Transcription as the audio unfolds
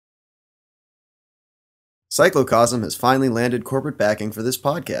Cyclocosm has finally landed corporate backing for this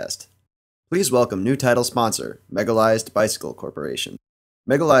podcast. Please welcome new title sponsor, Megalized Bicycle Corporation.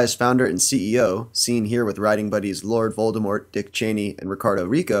 Megalized founder and CEO, seen here with riding buddies Lord Voldemort, Dick Cheney, and Ricardo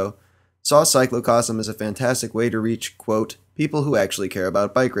Rico, saw Cyclocosm as a fantastic way to reach, quote, people who actually care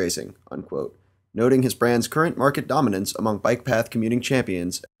about bike racing, unquote, noting his brand's current market dominance among bike path commuting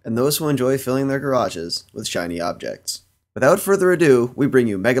champions and those who enjoy filling their garages with shiny objects. Without further ado, we bring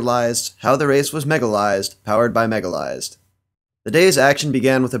you Megalized, How the Race Was Megalized, powered by Megalized. The day's action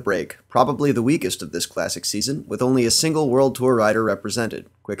began with a break, probably the weakest of this classic season, with only a single World Tour rider represented,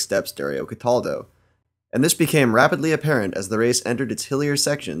 Quick-Step's Dario Cataldo. And this became rapidly apparent as the race entered its hillier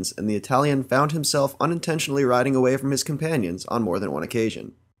sections and the Italian found himself unintentionally riding away from his companions on more than one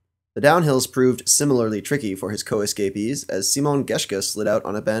occasion. The downhills proved similarly tricky for his co-escapees as Simon Geschke slid out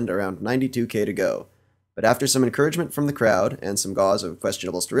on a bend around 92k to go. But after some encouragement from the crowd and some gauze of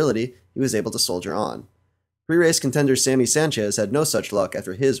questionable sterility, he was able to soldier on. Pre-race contender Sammy Sanchez had no such luck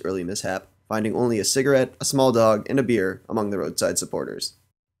after his early mishap, finding only a cigarette, a small dog, and a beer among the roadside supporters.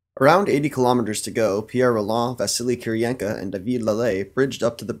 Around 80 kilometers to go, Pierre Rolland, Vasily Kirienka, and David Lallé bridged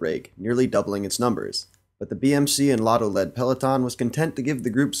up to the break, nearly doubling its numbers. But the BMC and Lotto-led peloton was content to give the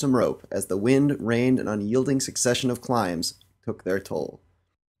group some rope as the wind, rain, and unyielding succession of climbs took their toll.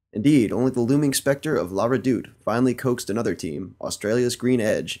 Indeed, only the looming specter of La Redoute finally coaxed another team, Australia's Green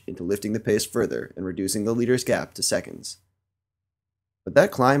Edge, into lifting the pace further and reducing the leader's gap to seconds. But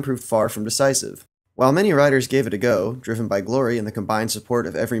that climb proved far from decisive. While many riders gave it a go, driven by glory and the combined support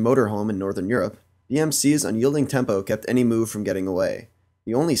of every motorhome in Northern Europe, BMC's unyielding tempo kept any move from getting away.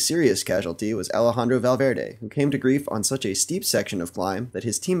 The only serious casualty was Alejandro Valverde, who came to grief on such a steep section of climb that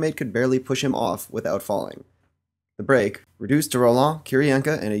his teammate could barely push him off without falling. The break, reduced to Rolland,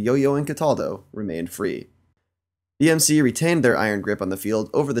 Kirienka, and a yo-yoing Cataldo, remained free. BMC retained their iron grip on the field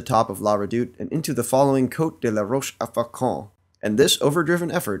over the top of La Redoute and into the following Côte de la Roche-à-Faucon, and this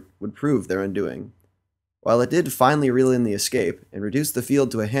overdriven effort would prove their undoing. While it did finally reel in the escape and reduce the field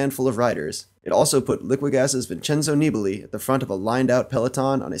to a handful of riders, it also put Liquigas's Vincenzo Nibali at the front of a lined-out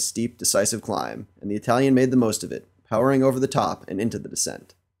peloton on a steep, decisive climb, and the Italian made the most of it, powering over the top and into the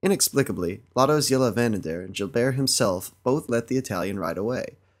descent. Inexplicably, Lotto's Jelle Vanendert and Gilbert himself both let the Italian ride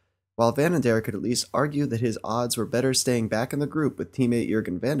away. While Vanendert could at least argue that his odds were better staying back in the group with teammate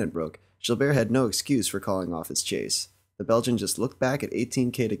Jurgen Vandenbroek, Gilbert had no excuse for calling off his chase. The Belgian just looked back at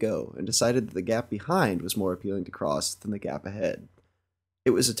 18k to go and decided that the gap behind was more appealing to cross than the gap ahead. It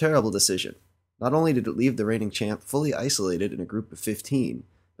was a terrible decision. Not only did it leave the reigning champ fully isolated in a group of 15,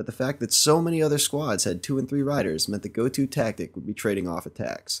 but the fact that so many other squads had 2 and 3 riders meant the go-to tactic would be trading off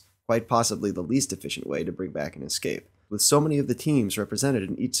attacks, quite possibly the least efficient way to bring back an escape. With so many of the teams represented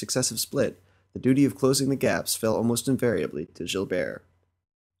in each successive split, the duty of closing the gaps fell almost invariably to Gilbert.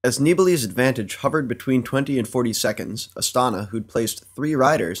 As Nibali's advantage hovered between 20 and 40 seconds, Astana, who'd placed 3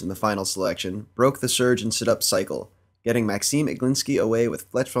 riders in the final selection, broke the surge and sit-up cycle, getting Maxime Iglinski away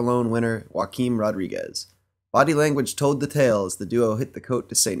with Flèche Wallonne winner Joaquim Rodriguez. Body language told the tale as the duo hit the Côte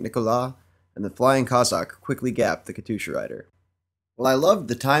de Saint-Nicolas, and the Flying Cossack quickly gapped the Katusha rider. While I loved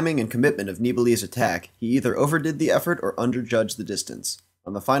the timing and commitment of Nibali's attack, he either overdid the effort or underjudged the distance.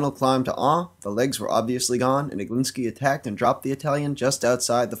 On the final climb to An, the legs were obviously gone, and Iglinski attacked and dropped the Italian just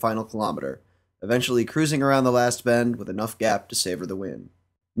outside the final kilometer, eventually cruising around the last bend with enough gap to savor the win.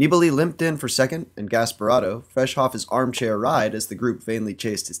 Nibali limped in for second, and Gasparotto, fresh off his armchair ride as the group vainly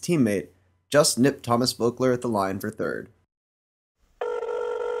chased his teammate, just nipped Thomas Voeckler at the line for third.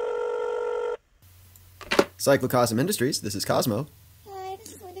 Cyclocosm Industries, this is Cosmo. Hi,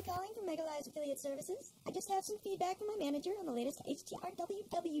 this is Linda calling from Megalized Affiliate Services. I just have some feedback from my manager on the latest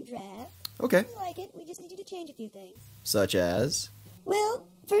HTRWW draft. Okay. If you like it, we just need you to change a few things. Such as? Well,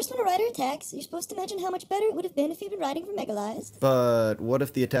 first when a rider attacks, you're supposed to mention how much better it would have been if you'd been riding for Megalized. But what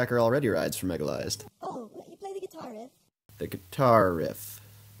if the attacker already rides for Megalized? Oh, you play the guitar riff? The guitar riff.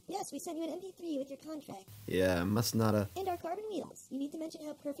 Yes, we sent you an MP3 with your contract. Yeah, must not have. And our carbon wheels. You need to mention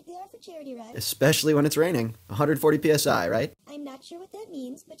how perfect they are for charity rides. Especially when it's raining. 140 psi, right? I'm not sure what that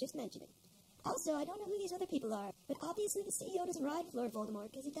means, but just mention it. Also, I don't know who these other people are, but obviously the CEO doesn't ride with Lord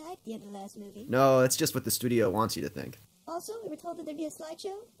Voldemort because he died at the end of the last movie. No, it's just what the studio wants you to think. Also, we were told that there'd be a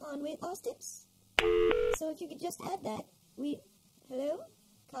slideshow on weight loss tips. So if you could just add that, Hello?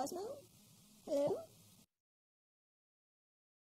 Cosmo? Hello?